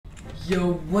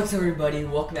Yo, what's up everybody?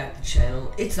 Welcome back to the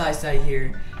channel. It's Eyesight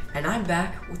here, and I'm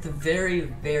back with a very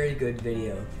good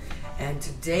video. And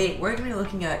today we're going to be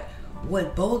looking at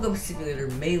what Bubblegum Simulator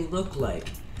may look like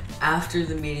after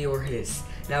the meteor hits.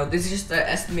 Now this is just an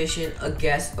estimation, a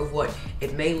guess of what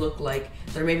it may look like.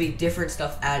 There may be different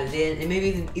stuff added in, and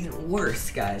maybe even worse,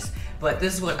 guys. But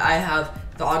this is what I have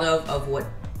thought of what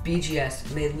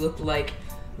BGS may look like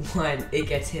when it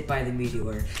gets hit by the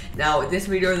meteor. Now this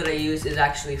meteor that I use is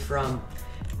actually from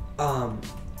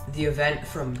the event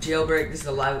from Jailbreak. This is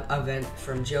a live event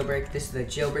from Jailbreak. This is the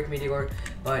Jailbreak meteor,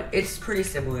 but it's pretty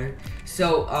similar.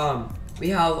 So we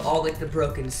have all like the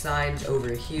broken signs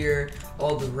over here,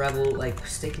 all the rebel like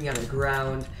sticking out of the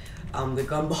ground. The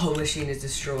gumball machine is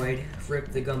destroyed. Rip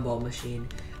the gumball machine.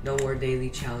 No more daily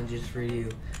challenges for you.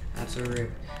 That's a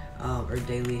rip. Or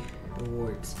daily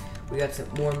rewards. We got some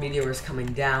more meteors coming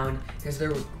down because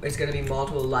there is going to be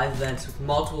multiple live events with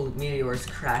multiple meteors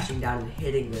crashing down and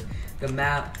hitting the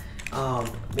map.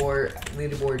 More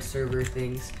leaderboard server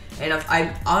things, and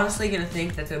I'm honestly going to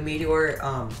think that the meteor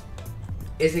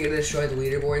isn't going to destroy the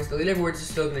leaderboards. The leaderboards are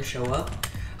still going to show up.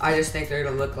 I just think they're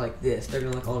going to look like this. They're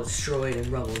going to look all destroyed and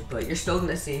rubbled, but you're still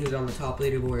going to see who's on the top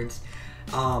leaderboards.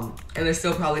 And there's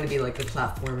still probably going to be like the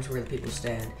platforms where the people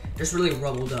stand, just really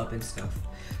rubbled up and stuff.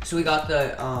 So we got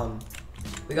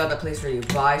the place where you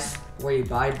buy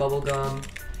bubblegum,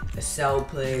 a sell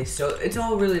place. So it's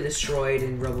all really destroyed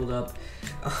and rubbled up.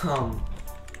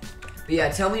 But yeah,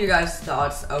 tell me your guys'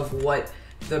 thoughts of what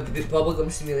the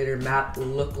Bubblegum Simulator map will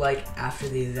look like after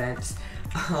the events.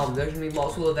 There's gonna be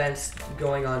multiple events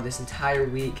going on this entire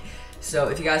week. So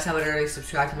if you guys haven't already,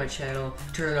 subscribed to my channel,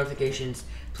 turn on notifications.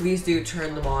 Please do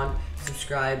turn them on,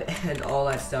 subscribe, and all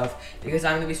that stuff, because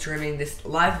I'm gonna be streaming this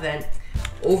live event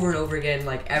over and over again,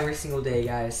 like every single day,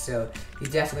 guys. So you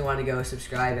definitely want to go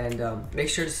subscribe and make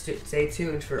sure to stay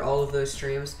tuned for all of those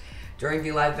streams during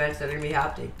the live events that are gonna be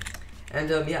happening. And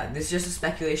yeah, this is just a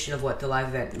speculation of what the live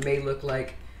event may look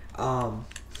like. But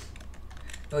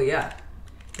yeah,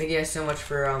 thank you guys so much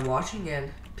for watching,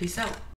 and peace out.